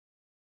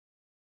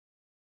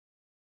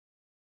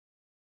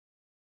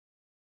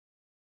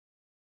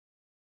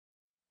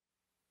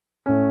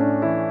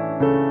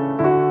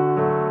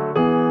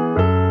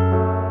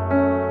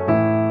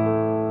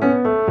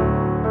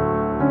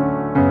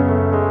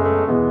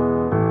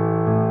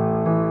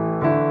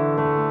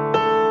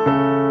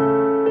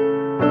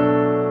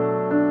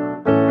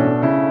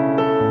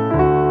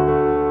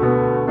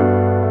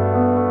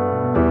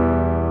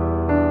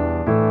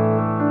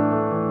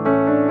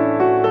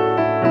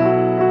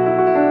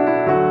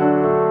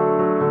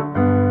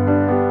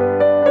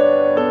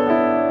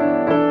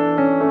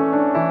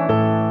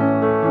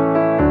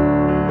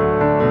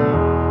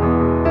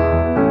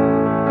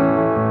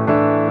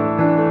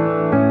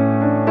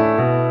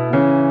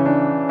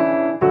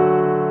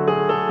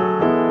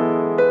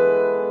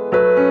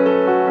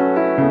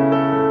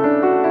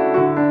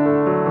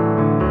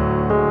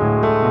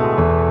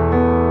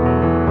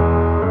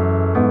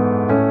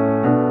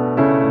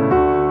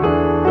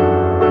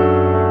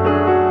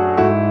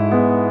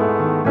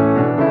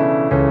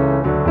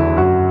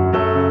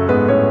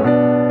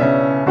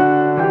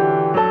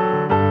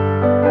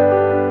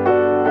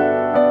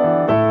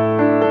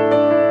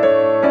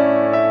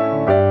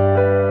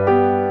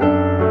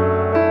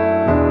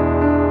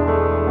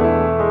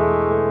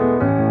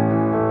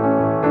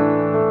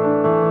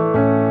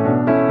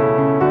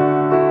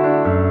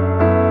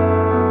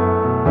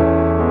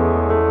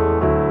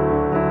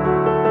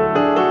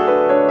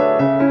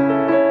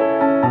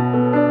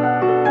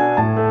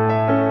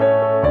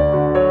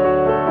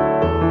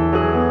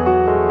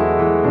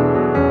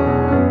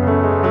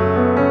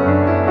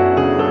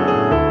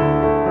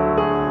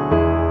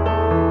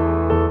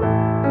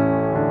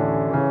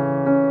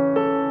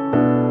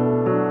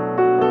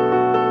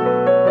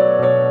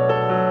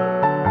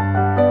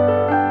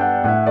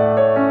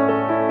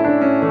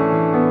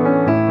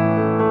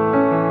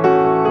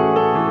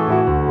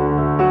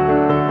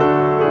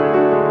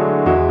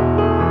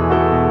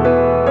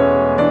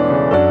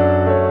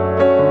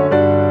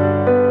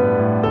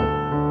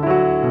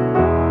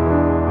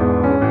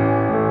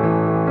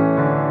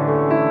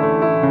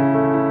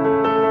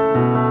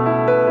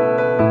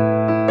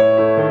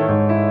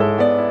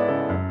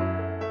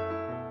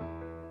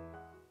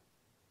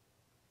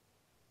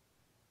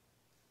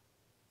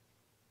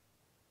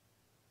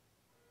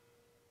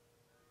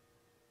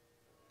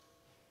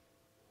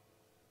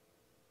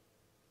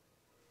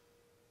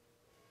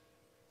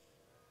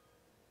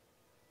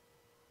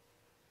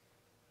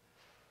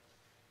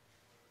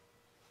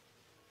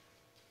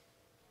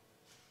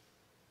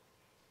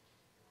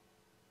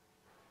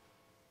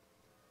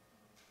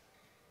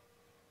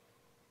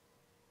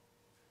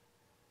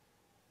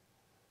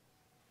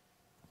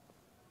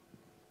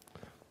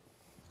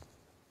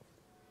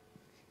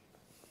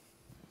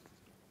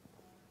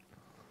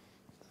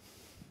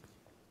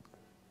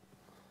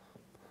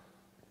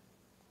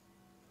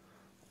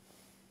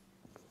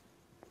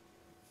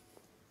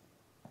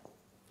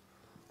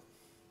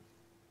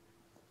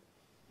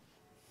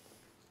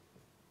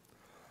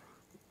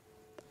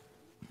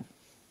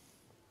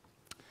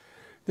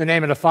In the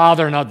name of the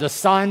Father, and of the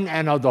Son,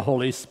 and of the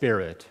Holy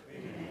Spirit.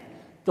 Amen.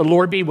 The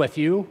Lord be with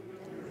you.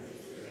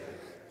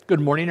 Good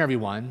morning,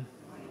 everyone.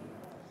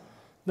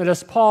 Let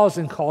us pause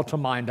and call to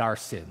mind our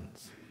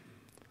sins.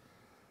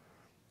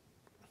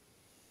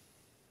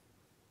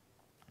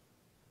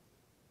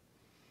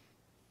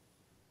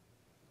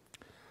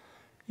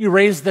 You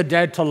raise the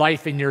dead to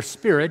life in your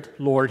spirit.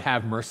 Lord,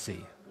 have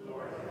mercy.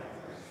 Lord, have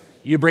mercy.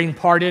 You bring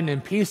pardon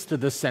and peace to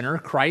the sinner.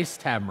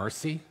 Christ, have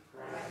mercy.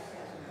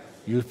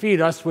 You feed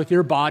us with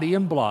your body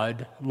and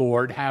blood.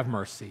 Lord, have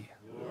mercy.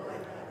 Lord,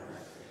 have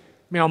mercy.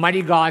 May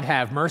Almighty God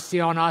have mercy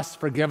on us,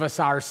 forgive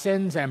us our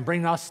sins, and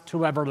bring us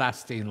to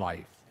everlasting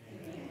life.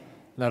 Amen.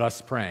 Let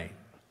us pray.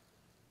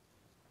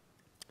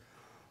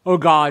 O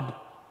God,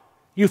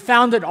 you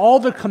founded all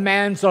the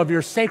commands of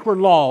your sacred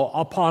law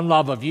upon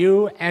love of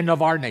you and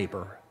of our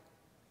neighbor.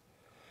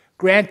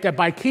 Grant that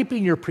by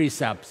keeping your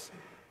precepts,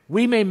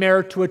 we may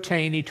merit to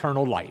attain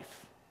eternal life.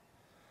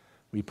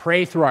 We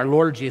pray through our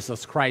Lord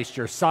Jesus Christ,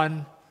 your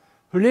Son,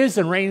 who lives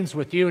and reigns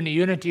with you in the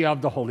unity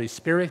of the Holy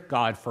Spirit,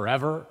 God,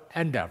 forever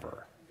and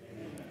ever.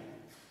 Amen.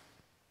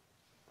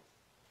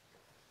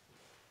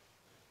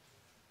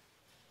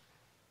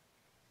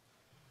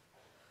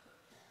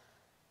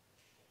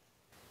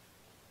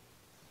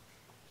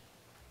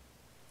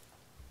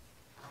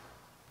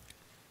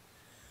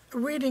 A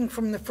reading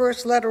from the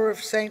first letter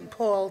of St.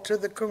 Paul to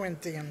the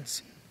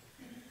Corinthians.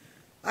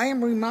 I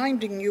am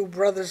reminding you,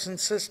 brothers and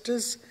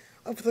sisters,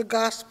 of the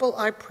gospel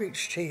I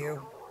preached to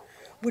you,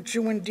 which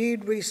you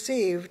indeed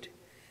received,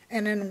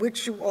 and in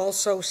which you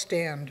also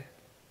stand.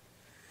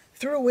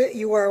 Through it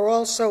you are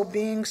also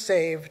being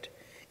saved,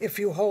 if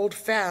you hold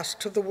fast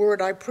to the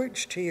word I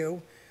preached to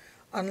you,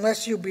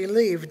 unless you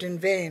believed in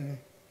vain.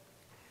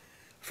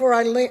 For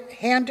I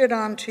handed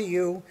on to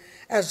you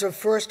as of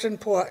first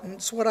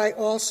importance what I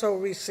also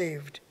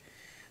received,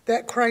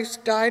 that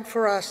Christ died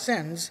for our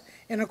sins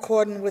in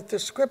accordance with the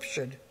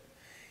Scripture,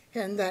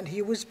 and that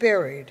he was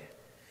buried,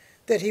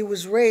 that he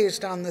was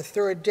raised on the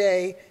third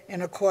day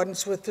in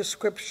accordance with the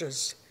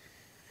Scriptures,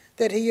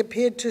 that he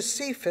appeared to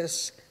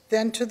Cephas,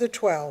 then to the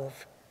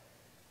 12.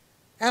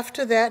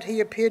 After that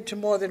he appeared to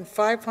more than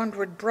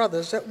 500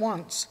 brothers at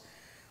once,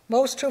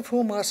 most of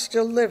whom are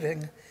still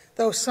living,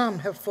 though some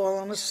have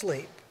fallen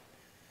asleep.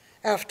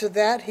 After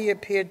that he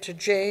appeared to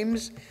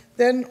James,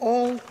 then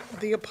all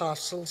the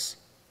apostles.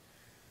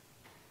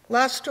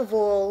 Last of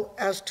all,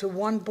 as to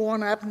one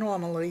born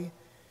abnormally,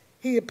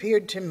 he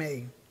appeared to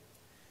me.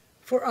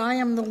 For I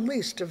am the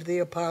least of the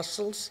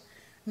apostles,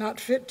 not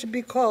fit to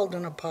be called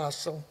an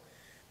apostle,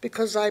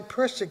 because I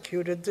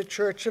persecuted the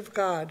church of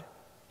God.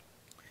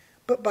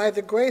 But by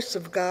the grace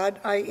of God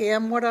I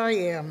am what I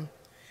am,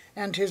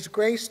 and his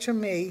grace to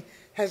me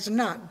has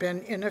not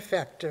been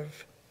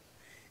ineffective.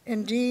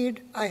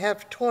 Indeed, I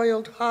have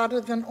toiled harder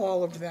than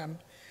all of them,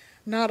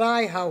 not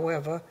I,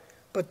 however,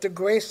 but the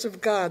grace of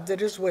God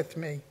that is with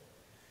me.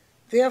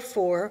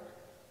 Therefore,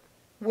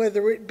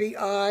 whether it be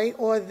I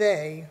or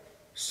they,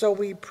 so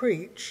we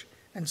preach,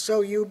 and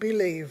so you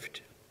believed.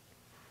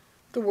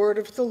 The word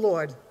of the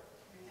Lord.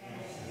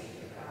 Thanks be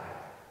to God.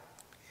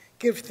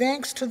 Give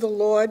thanks to the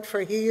Lord,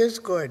 for he is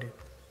good.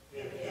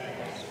 Give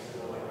thanks to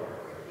the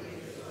Lord, for he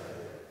is good.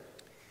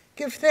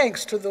 Give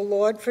thanks to the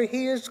Lord, for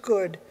he is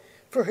good,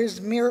 for his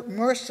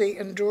mercy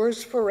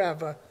endures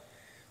forever.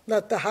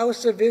 Let the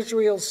house of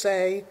Israel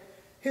say,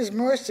 his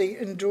mercy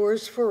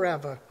endures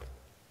forever.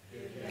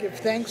 Give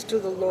thanks to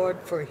the Lord,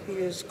 for he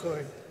is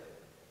good.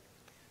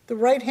 The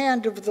right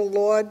hand of the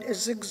Lord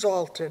is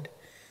exalted.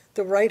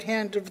 The right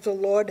hand of the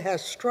Lord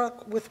has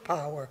struck with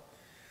power.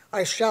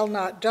 I shall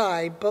not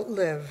die, but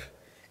live,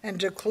 and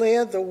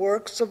declare the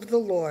works of the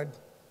Lord.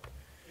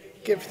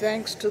 Give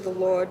thanks to the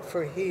Lord,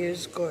 for he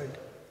is good.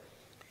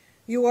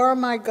 You are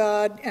my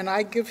God, and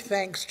I give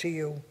thanks to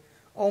you.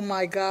 O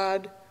my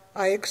God,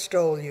 I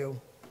extol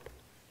you.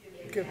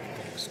 Give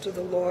thanks to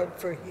the Lord,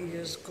 for he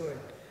is good.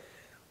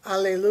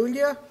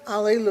 Alleluia,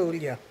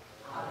 alleluia.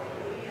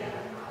 Alleluia,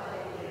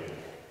 alleluia.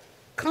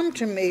 Come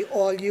to me,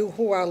 all you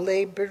who are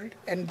labored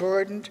and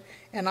burdened,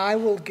 and I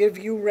will give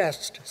you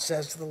rest,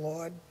 says the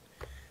Lord.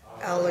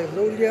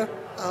 Alleluia,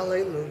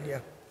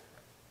 alleluia.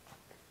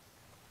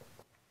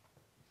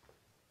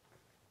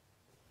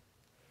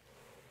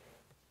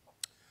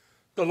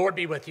 The Lord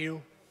be with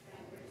you.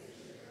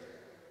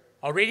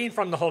 A reading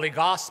from the Holy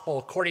Gospel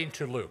according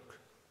to Luke.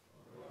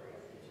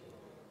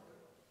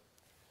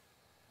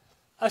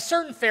 A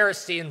certain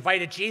Pharisee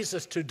invited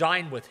Jesus to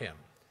dine with him,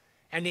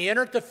 and he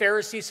entered the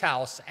Pharisee's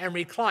house and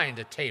reclined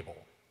at table.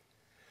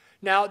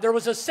 Now there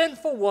was a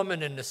sinful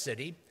woman in the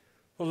city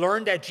who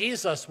learned that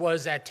Jesus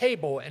was at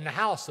table in the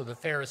house of the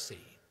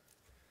Pharisee.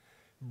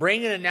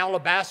 Bringing an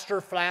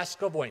alabaster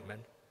flask of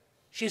ointment,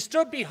 she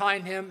stood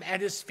behind him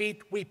at his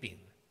feet weeping,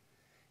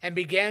 and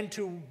began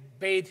to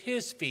bathe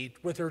his feet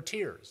with her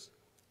tears.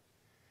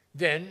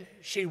 Then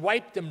she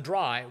wiped them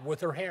dry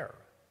with her hair,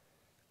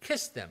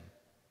 kissed them,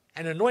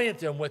 and anointed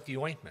them with the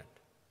ointment.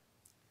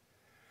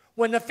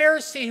 When the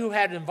Pharisee who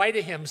had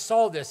invited him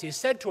saw this, he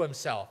said to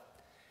himself,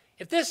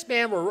 "If this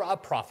man were a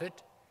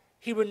prophet,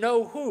 he would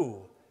know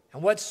who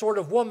and what sort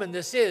of woman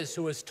this is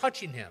who is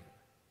touching him.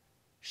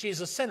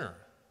 She's a sinner."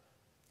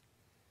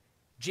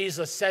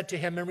 Jesus said to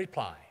him in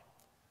reply,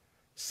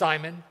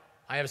 "Simon,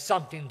 I have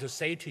something to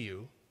say to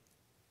you."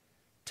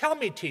 "Tell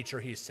me, teacher,"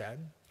 he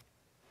said.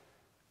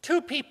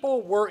 "Two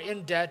people were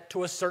in debt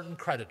to a certain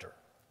creditor.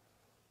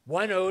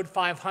 One owed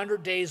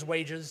 500 days'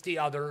 wages, the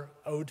other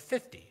owed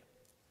 50.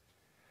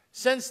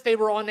 Since they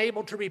were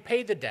unable to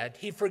repay the debt,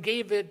 he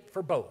forgave it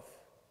for both.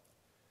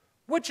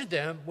 Which of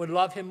them would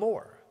love him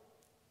more?"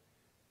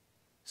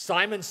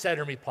 Simon said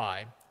in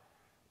reply,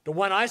 "The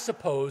one, I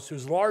suppose,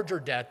 whose larger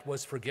debt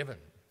was forgiven."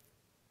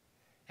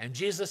 And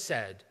Jesus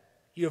said,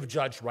 "You have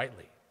judged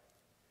rightly."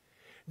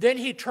 Then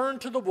he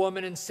turned to the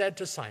woman and said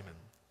to Simon,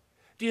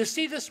 "Do you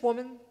see this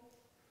woman?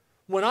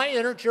 When I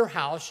entered your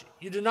house,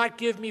 you did not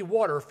give me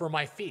water for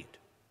my feet,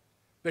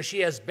 but she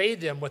has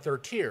bathed them with her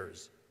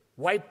tears,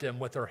 wiped them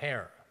with her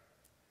hair.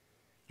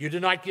 You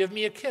did not give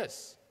me a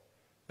kiss,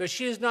 but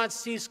she has not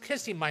ceased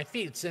kissing my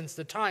feet since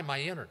the time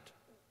I entered.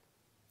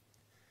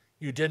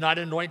 You did not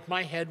anoint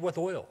my head with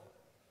oil,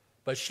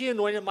 but she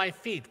anointed my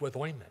feet with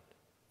ointment.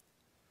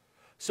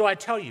 So I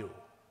tell you,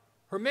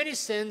 her many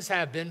sins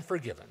have been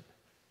forgiven.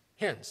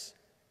 Hence,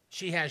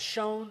 she has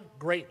shown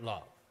great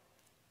love.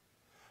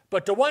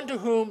 But the one to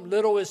whom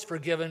little is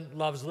forgiven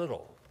loves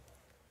little."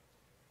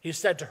 He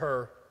said to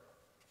her,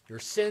 "Your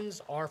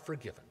sins are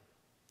forgiven."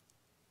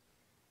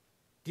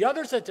 The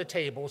others at the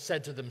table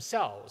said to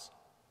themselves,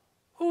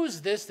 "Who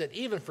is this that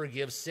even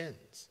forgives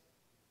sins?"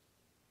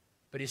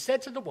 But he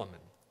said to the woman,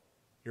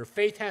 "Your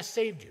faith has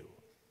saved you.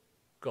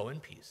 Go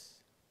in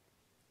peace."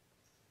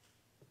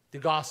 The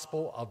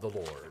Gospel of the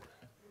Lord.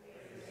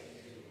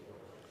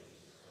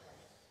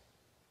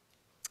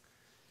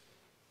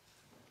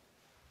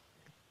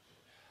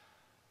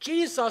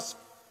 Jesus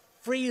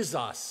frees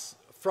us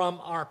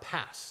from our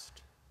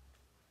past.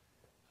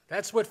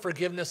 That's what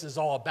forgiveness is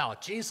all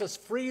about. Jesus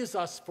frees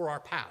us for our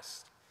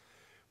past.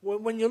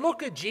 When you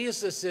look at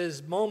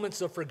Jesus' moments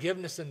of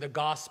forgiveness in the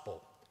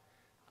gospel,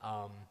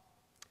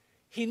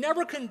 he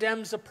never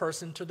condemns a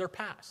person to their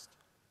past,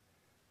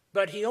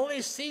 but he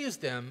only sees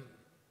them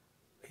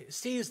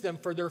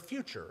for their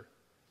future,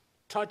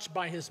 touched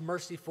by his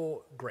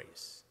merciful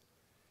grace.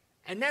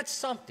 And that's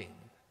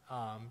something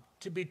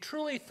to be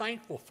truly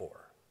thankful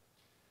for,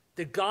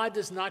 that God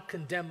does not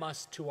condemn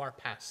us to our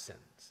past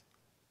sins.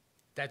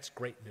 That's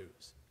great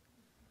news.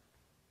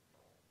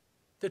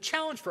 The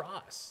challenge for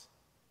us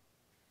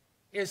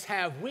is,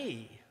 have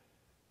we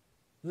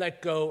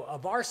let go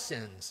of our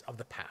sins of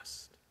the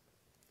past?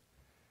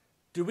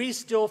 Do we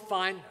still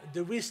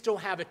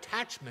have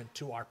attachment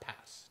to our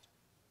past?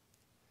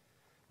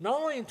 Not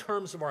only in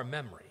terms of our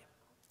memory,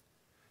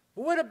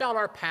 but what about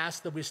our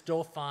past that we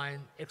still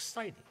find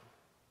exciting?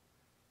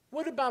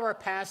 What about our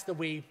past that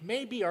we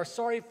maybe are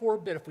sorry for,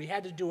 but if we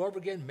had to do over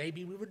again,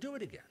 maybe we would do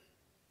it again?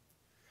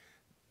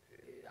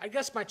 I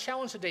guess my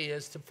challenge today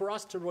is for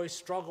us to really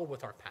struggle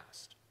with our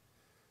past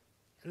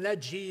and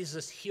let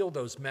Jesus heal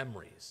those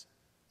memories,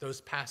 those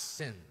past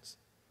sins,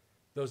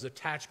 those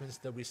attachments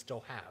that we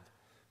still have,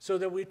 so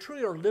that we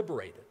truly are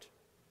liberated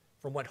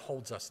from what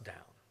holds us down.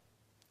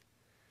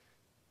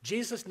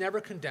 Jesus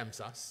never condemns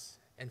us.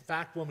 In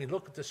fact, when we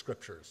look at the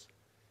scriptures,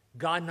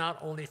 God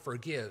not only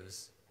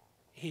forgives,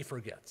 he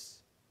forgets.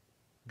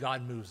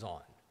 God moves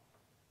on.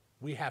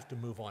 We have to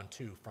move on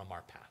too from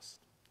our past.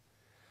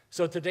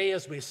 So today,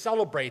 as we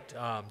celebrate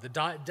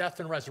the death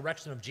and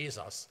resurrection of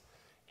Jesus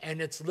and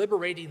its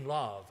liberating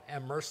love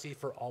and mercy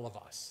for all of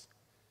us,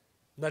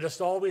 let us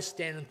always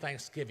stand in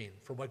thanksgiving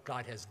for what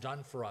God has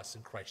done for us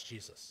in Christ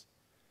Jesus.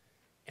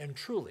 And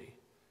truly,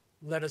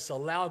 let us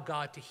allow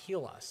God to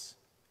heal us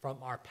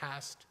from our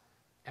past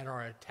and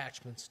our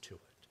attachments to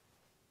it.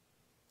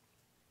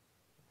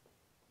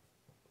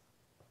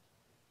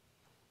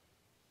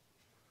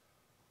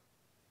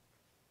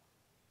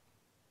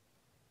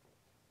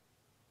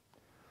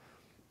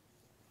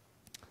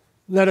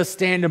 Let us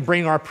stand and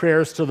bring our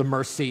prayers to the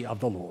mercy of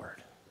the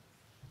Lord.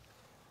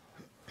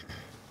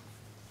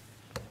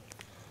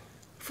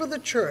 For the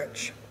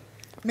Church,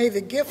 may the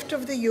gift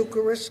of the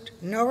Eucharist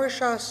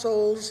nourish our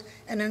souls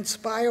and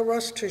inspire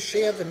us to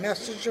share the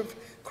message of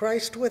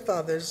Christ with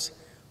others.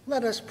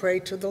 Let us pray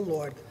to the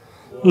Lord.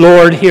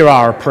 Lord, hear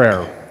our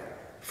prayer.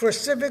 For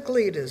civic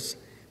leaders,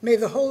 may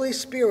the Holy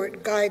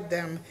Spirit guide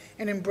them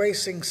in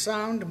embracing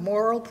sound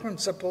moral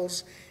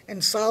principles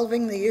and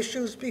solving the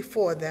issues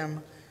before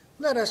them.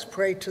 Let us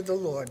pray to the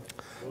Lord.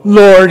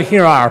 Lord,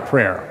 hear our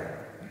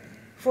prayer.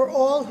 For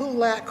all who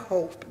lack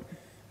hope,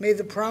 may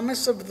the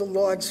promise of the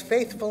Lord's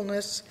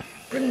faithfulness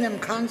bring them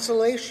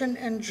consolation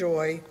and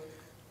joy.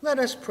 Let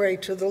us pray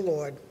to the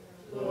Lord.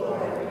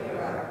 Lord,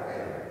 hear our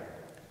prayer.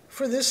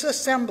 For this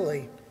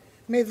assembly,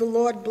 may the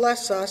Lord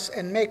bless us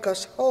and make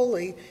us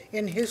holy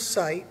in his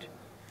sight.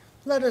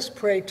 Let us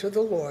pray to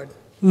the Lord.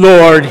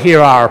 Lord, hear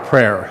our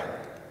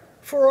prayer.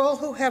 For all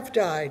who have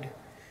died,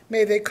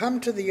 may they come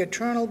to the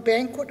eternal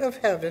banquet of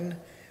heaven.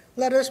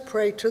 Let us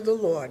pray to the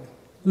Lord.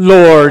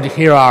 Lord,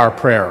 hear our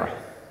prayer.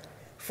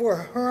 For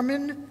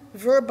Herman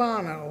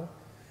Verbano,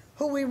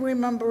 who we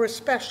remember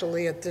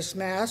especially at this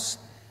Mass,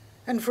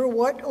 And for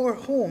what or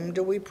whom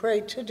do we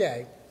pray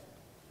today?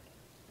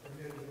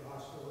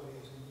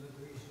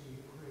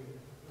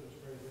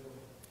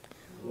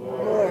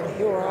 Lord,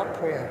 hear our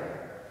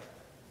prayer.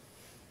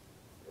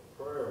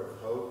 A prayer of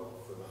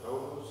hope for the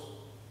homeless,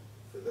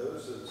 for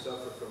those that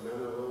suffer from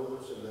mental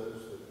illness, and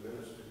those that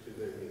minister to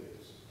their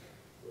needs.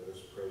 Let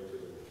us pray to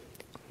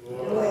the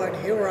Lord. Lord,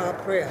 hear our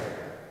prayer.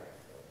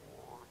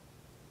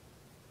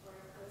 For a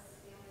close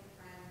family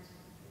friend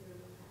who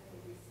had a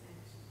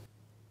recent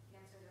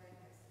cancer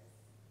diagnosis,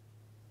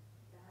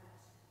 that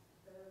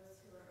those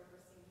who are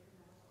overseeing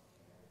her medical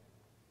care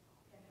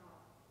can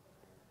help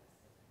provide the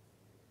best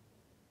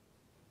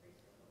they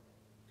can.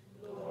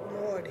 Praise the Lord.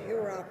 Lord,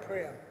 hear our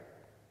prayer.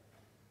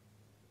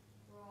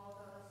 For all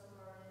those who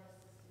are in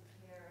assisted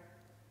care,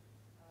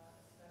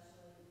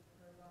 especially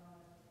her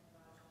Roman and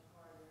Roger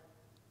Carter,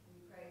 we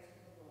pray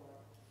to the Lord.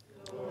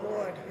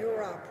 Lord,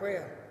 hear our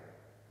prayer.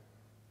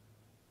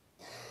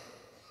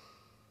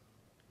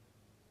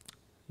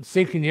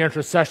 Seeking the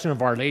intercession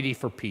of Our Lady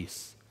for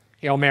peace.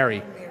 Hail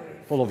Mary,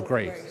 full of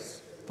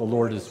grace, the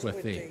Lord is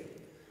with thee.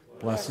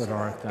 Blessed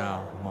art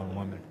thou among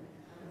women.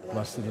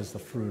 Blessed is the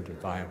fruit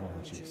of thy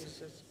womb,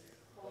 Jesus.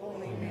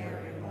 Holy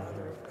Mary,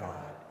 Mother of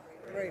God,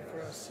 pray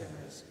for us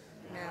sinners,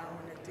 now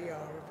and at the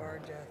hour of our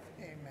death.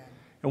 Amen.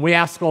 And we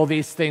ask all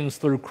these things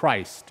through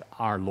Christ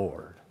our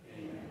Lord.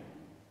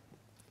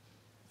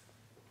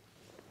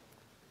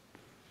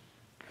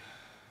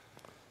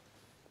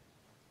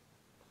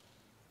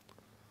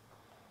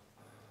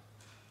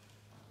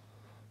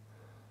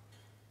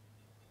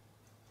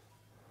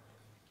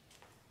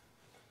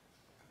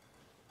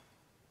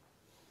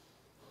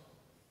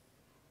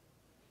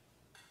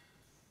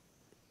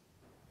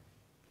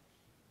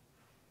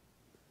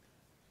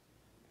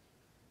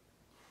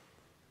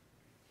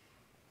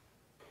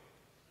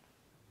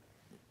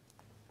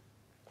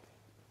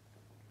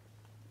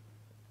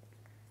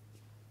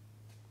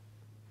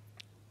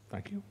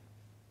 Thank you.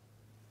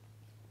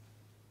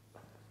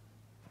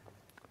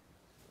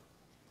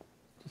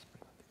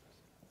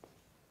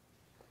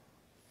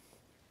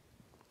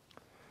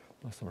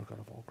 Bless the Lord God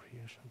of all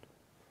creation.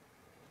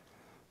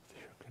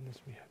 Through your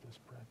goodness we have this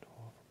bread to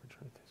offer, which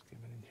earth has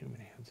given and human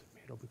hands have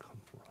made. It will become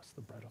for us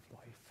the bread of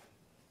life.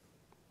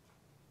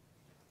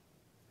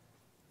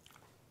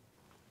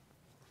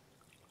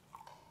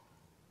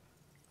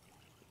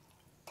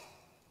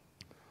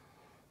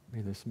 May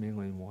this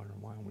mingling water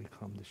and wine we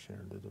come to share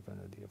the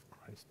divinity of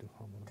Christ, to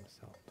humble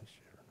himself to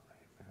share in our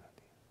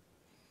humanity.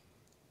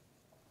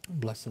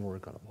 Bless the Lord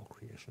God of all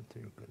creation.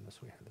 Through your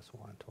goodness we have this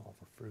wine to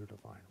offer, fruit of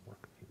vine,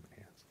 work of human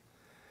hands.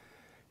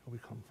 It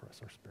will become for us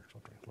our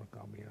spiritual drink. Lord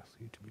God, we ask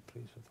you to be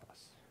pleased with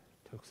us,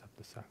 to accept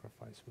the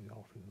sacrifice we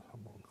offer in the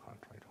humble and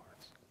contrite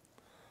hearts.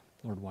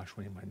 Lord, wash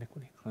away my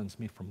iniquity, cleanse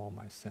me from all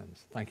my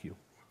sins. Thank you.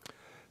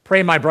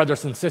 Pray, my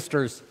brothers and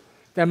sisters,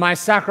 that my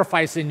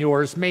sacrifice and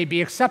yours may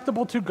be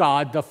acceptable to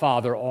God the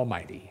Father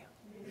Almighty.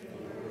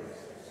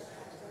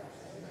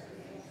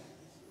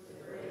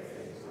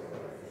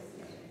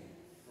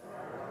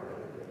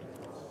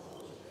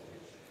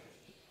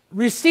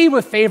 Receive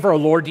with favor, O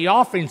Lord, the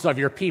offerings of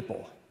your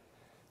people,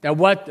 that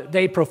what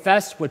they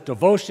profess with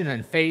devotion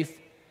and faith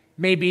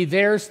may be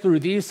theirs through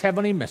these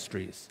heavenly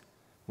mysteries.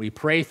 We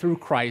pray through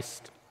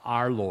Christ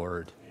our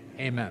Lord.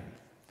 Amen.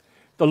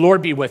 The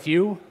Lord be with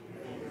you.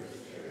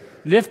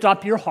 Lift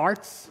up your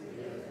hearts.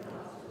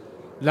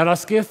 Let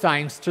us give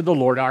thanks to the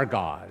Lord our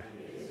God.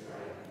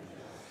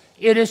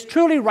 It is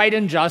truly right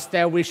and just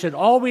that we should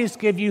always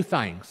give you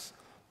thanks,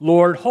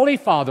 Lord, Holy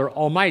Father,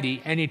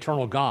 Almighty and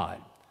eternal God.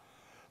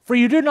 For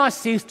you do not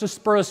cease to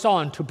spur us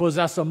on to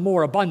possess a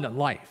more abundant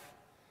life.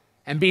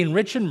 And being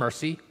rich in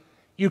mercy,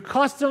 you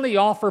constantly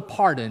offer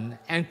pardon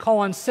and call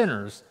on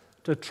sinners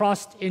to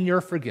trust in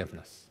your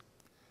forgiveness.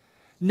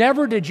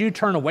 Never did you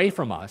turn away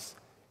from us,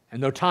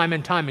 and though time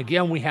and time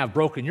again we have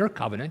broken your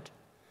covenant,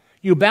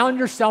 you bound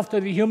yourself to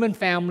the human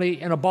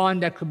family in a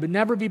bond that could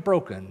never be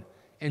broken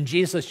in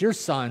Jesus, your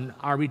Son,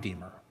 our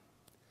Redeemer.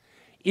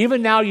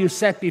 Even now you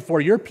set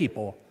before your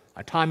people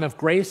a time of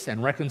grace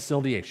and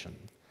reconciliation.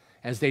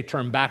 As they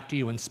turn back to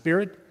you in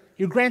spirit,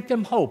 you grant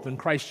them hope in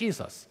Christ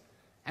Jesus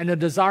and a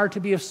desire to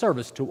be of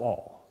service to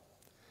all.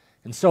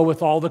 And so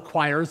with all the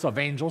choirs of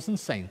angels and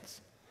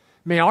saints,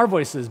 may our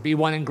voices be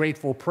one in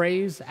grateful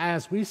praise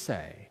as we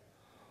say,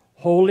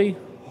 Holy,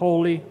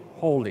 holy,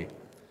 holy,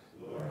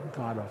 Lord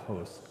God of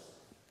hosts.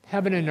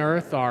 Heaven and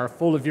earth are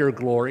full of your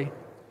glory.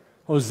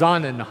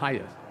 Hosanna in the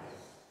highest.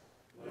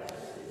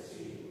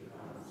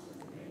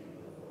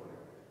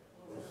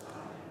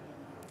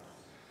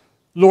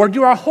 Lord,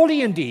 you are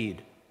holy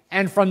indeed,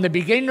 and from the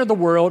beginning of the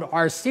world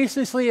are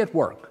ceaselessly at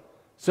work,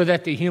 so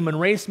that the human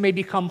race may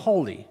become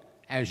holy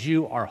as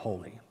you are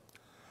holy.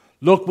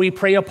 Look, we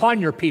pray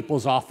upon your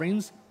people's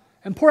offerings,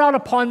 and pour out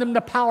upon them the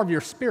power of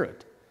your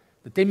Spirit,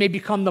 that they may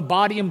become the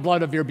body and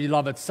blood of your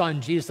beloved Son,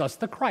 Jesus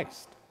the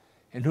Christ,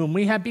 in whom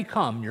we have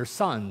become your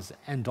sons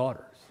and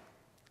daughters.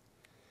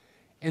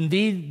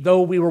 Indeed,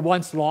 though we were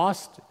once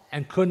lost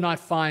and could not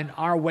find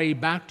our way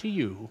back to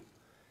you,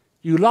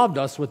 you loved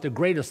us with the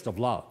greatest of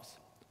loves.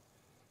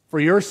 For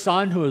your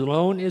Son, who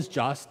alone is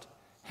just,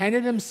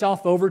 handed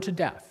himself over to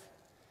death,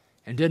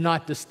 and did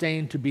not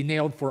disdain to be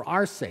nailed for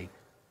our sake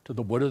to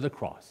the wood of the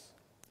cross.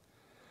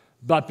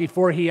 But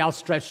before he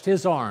outstretched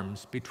his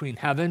arms between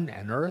heaven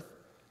and earth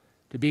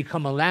to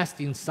become a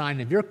lasting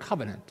sign of your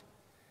covenant,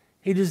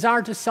 he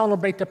desired to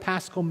celebrate the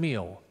Paschal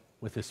meal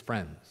with his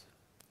friends.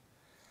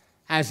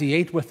 As he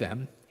ate with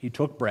them, he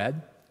took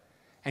bread,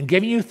 and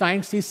giving you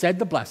thanks, he said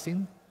the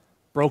blessing,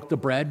 broke the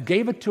bread,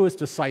 gave it to his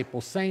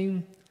disciples,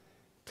 saying,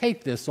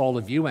 "Take this, all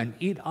of you, and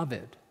eat of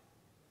it,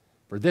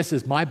 for this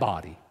is my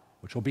body,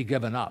 which will be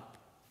given up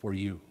for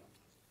you."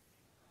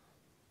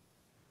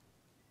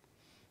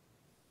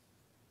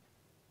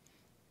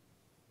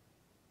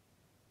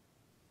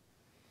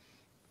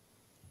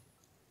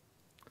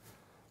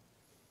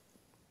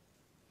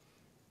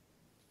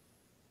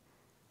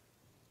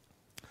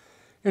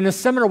 In a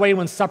similar way,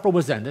 when supper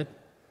was ended,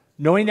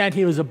 knowing that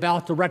he was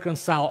about to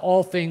reconcile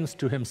all things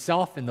to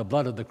himself in the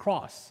blood of the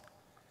cross,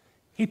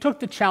 he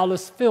took the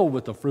chalice filled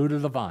with the fruit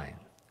of the vine.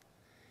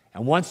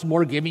 And once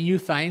more giving you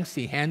thanks,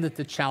 he handed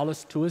the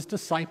chalice to his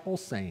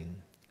disciples,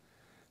 saying,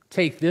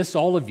 "Take this,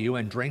 all of you,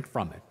 and drink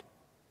from it.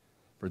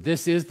 For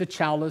this is the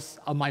chalice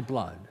of my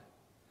blood,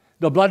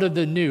 the blood of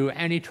the new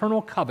and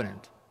eternal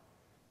covenant,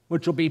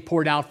 which will be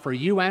poured out for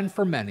you and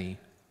for many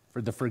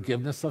for the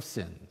forgiveness of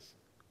sins.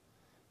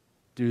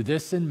 Do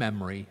this in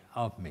memory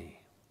of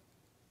me."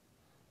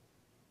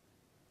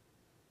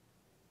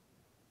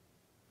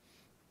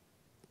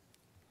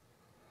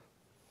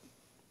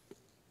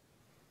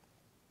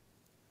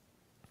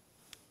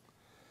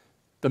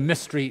 The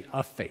mystery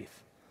of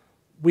faith.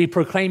 We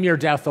proclaim your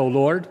death, O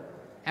Lord,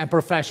 and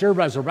profess your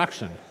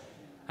resurrection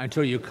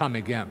until you come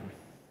again.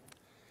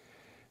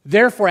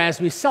 Therefore, as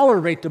we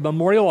celebrate the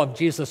memorial of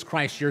Jesus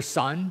Christ, your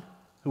Son,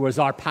 who is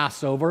our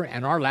Passover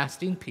and our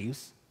lasting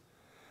peace,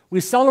 we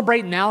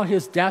celebrate now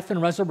his death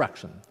and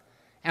resurrection,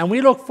 and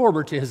we look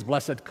forward to his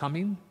blessed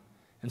coming.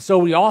 And so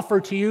we offer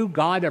to you,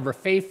 God ever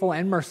faithful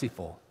and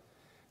merciful,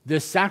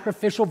 this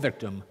sacrificial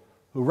victim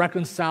who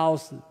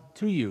reconciles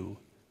to you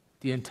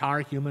the entire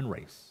human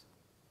race.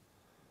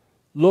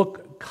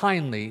 Look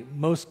kindly,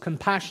 most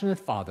compassionate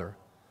Father,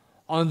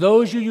 on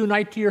those you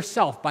unite to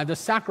yourself by the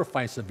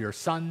sacrifice of your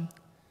Son,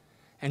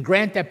 and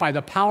grant that by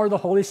the power of the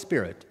Holy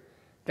Spirit,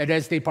 that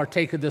as they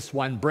partake of this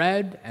one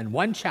bread and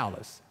one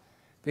chalice,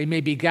 they may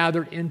be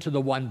gathered into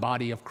the one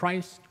body of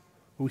Christ,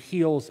 who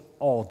heals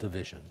all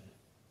division.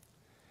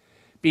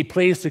 Be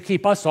pleased to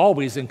keep us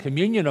always in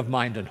communion of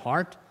mind and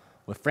heart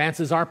with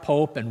Francis our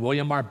Pope and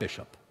William our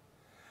Bishop.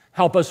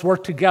 Help us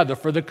work together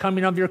for the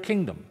coming of your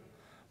kingdom,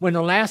 when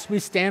at last we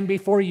stand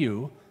before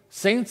you,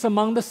 saints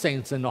among the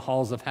saints in the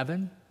halls of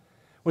heaven,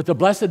 with the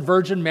Blessed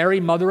Virgin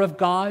Mary, Mother of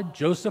God,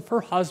 Joseph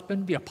her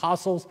husband, the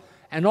apostles,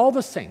 and all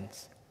the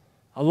saints,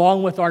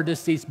 along with our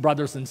deceased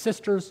brothers and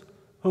sisters,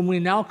 whom we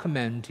now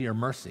commend to your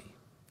mercy.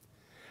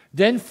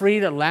 Then,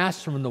 freed at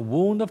last from the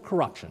wound of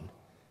corruption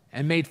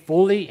and made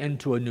fully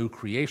into a new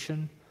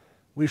creation,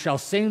 we shall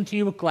sing to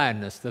you with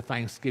gladness the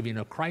thanksgiving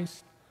of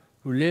Christ,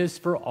 who lives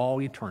for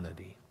all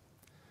eternity.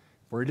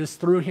 For it is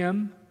through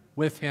him,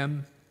 with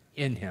him,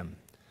 in him.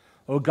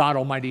 O God,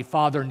 Almighty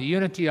Father, in the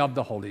unity of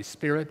the Holy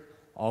Spirit,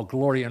 all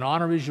glory and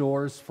honor is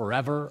yours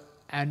forever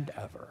and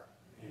ever.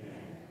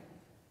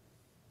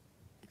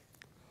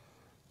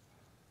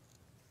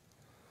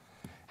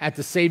 At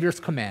the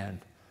Savior's command,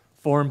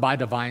 formed by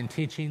divine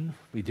teaching,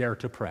 we dare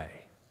to pray.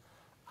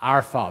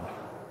 Our Father,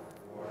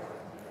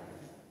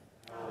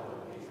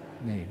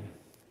 name,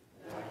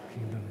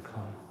 kingdom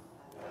come,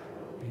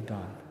 be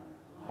done,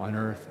 on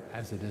earth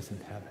as it is in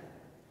heaven.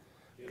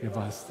 Give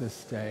us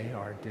this day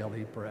our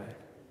daily bread,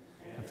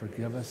 and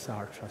forgive us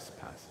our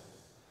trespasses,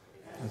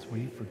 as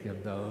we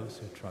forgive those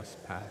who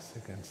trespass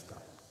against us.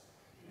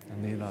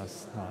 And lead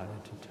us not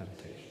into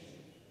temptation.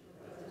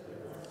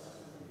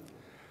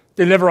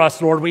 Deliver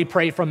us, Lord, we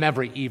pray, from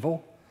every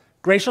evil.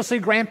 Graciously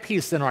grant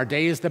peace in our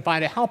days, that by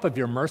the help of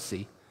your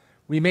mercy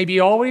we may be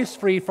always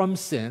free from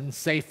sin,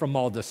 safe from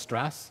all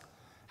distress,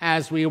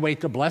 as we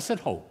await the blessed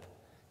hope,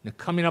 the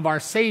coming of our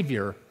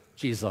Savior,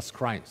 Jesus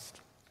Christ.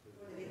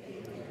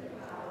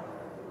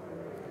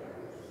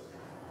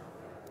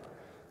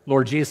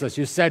 Lord Jesus,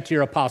 you said to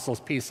your apostles,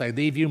 "Peace I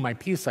leave you, my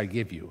peace I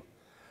give you."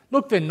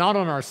 Look then not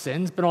on our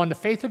sins, but on the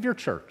faith of your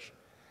church,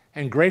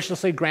 and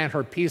graciously grant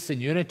her peace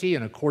and unity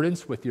in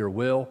accordance with your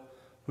will,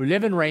 who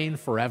live and reign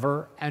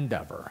forever and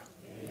ever.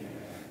 Amen.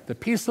 The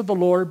peace of the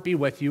Lord be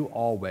with you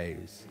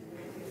always.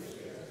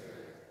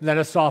 Let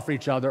us offer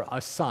each other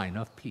a sign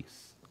of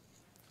peace.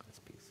 That's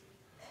peace.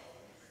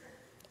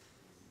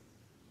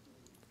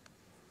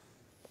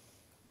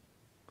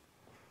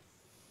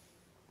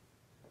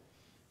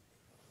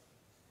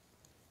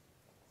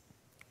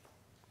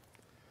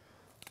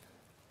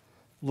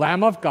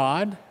 Lamb of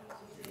God,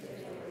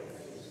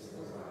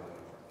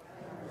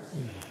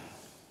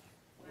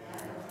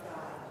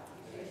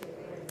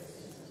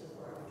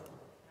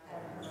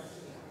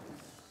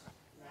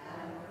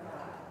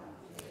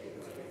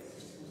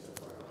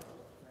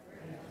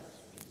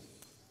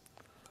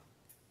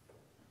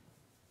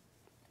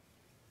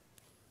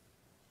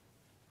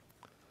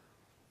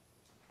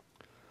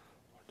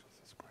 Lord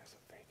Jesus Christ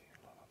of faith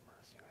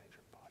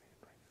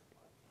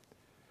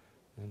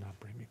And not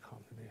bring me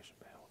condemnation,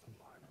 but health in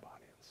mind,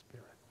 body, and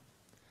spirit.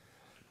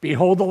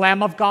 Behold the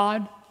Lamb of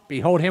God.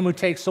 Behold him who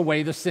takes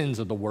away the sins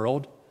of the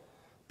world.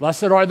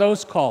 Blessed are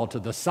those called to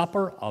the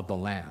supper of the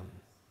Lamb.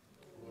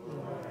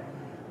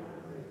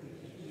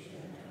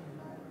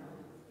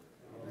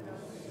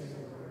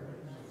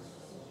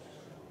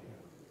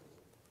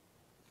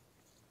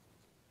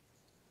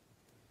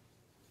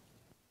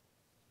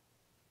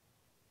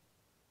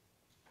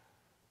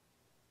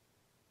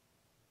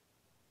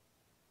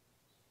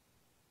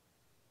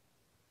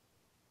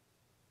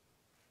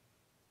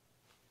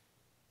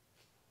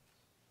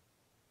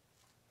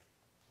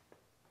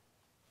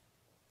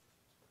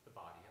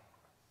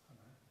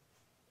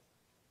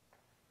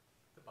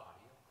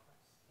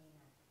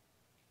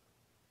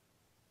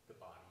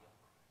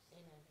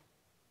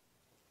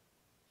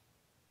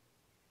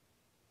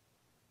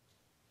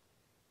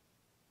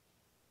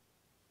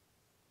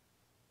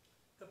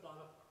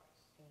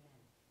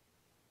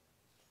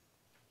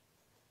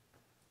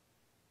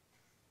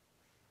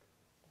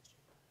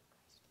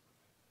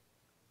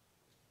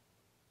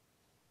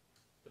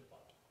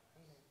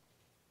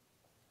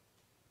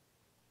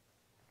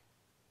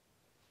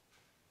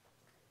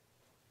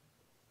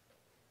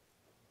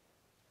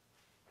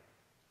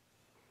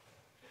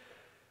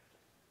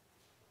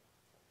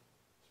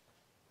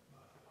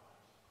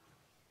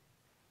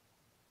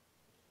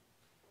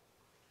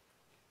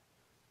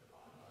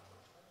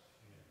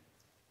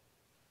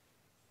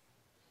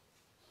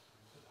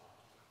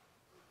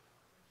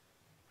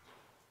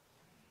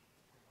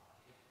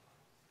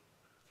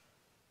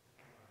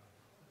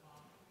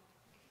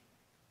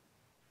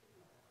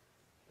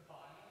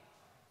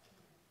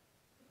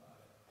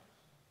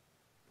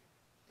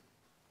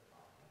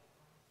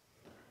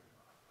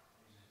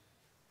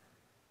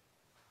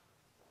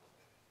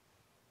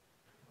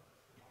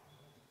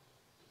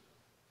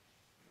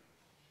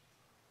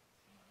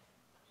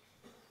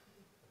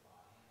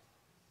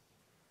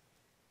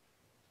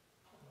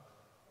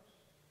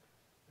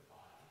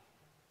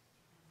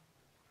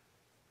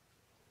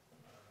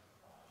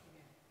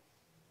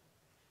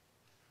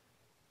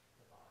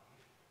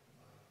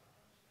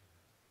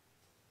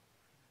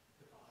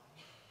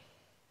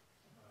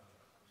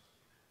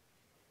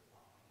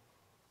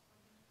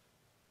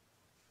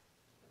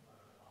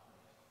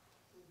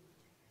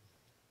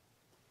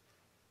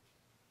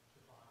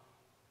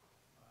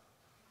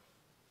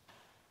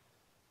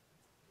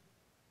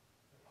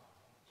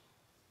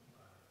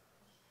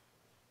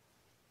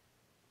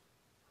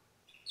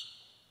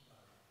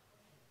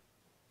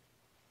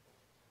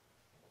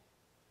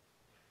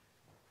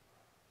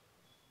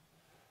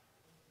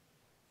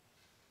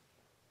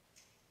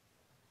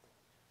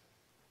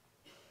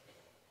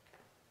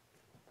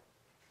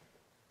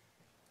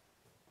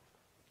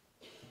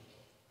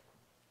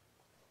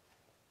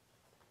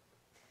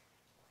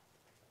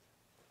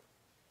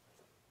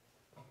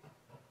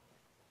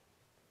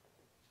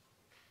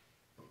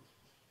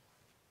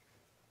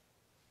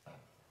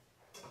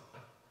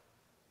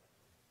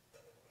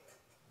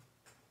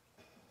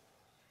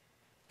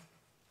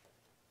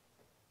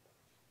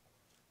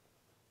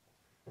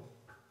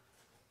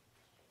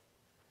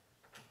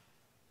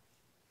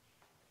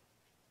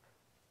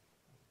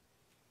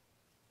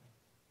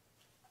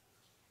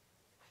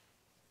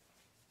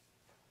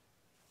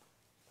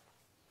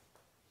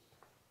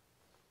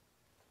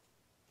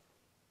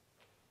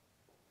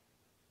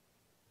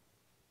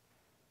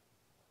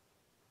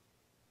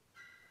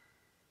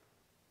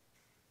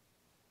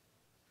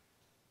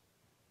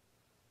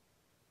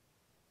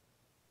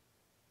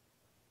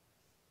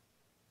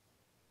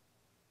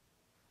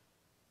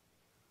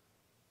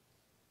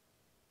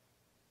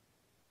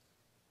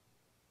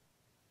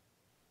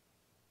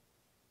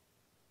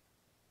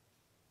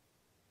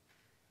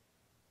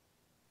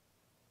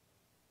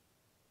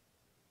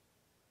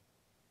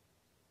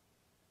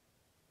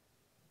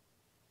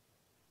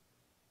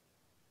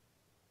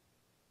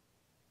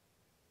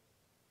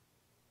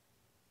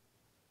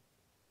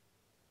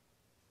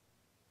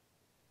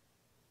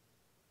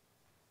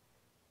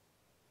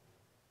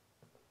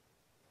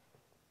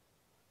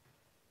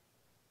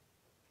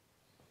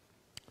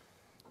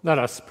 Let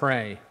us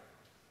pray.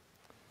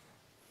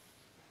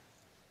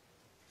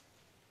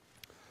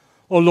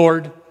 O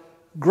Lord,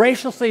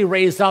 graciously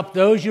raise up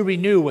those you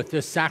renew with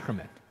this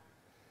sacrament,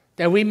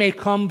 that we may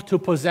come to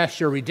possess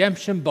your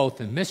redemption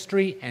both in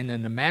mystery and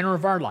in the manner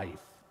of our life.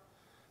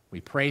 We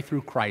pray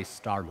through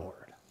Christ our Lord.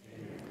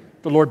 Amen.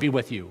 The Lord be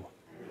with you.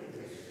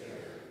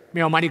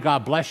 May Almighty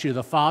God bless you,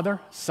 the Father,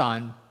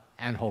 Son,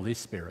 and Holy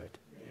Spirit.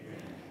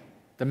 Amen.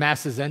 The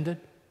Mass is ended.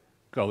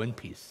 Go in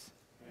peace.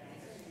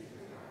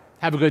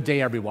 Have a good day,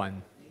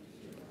 everyone.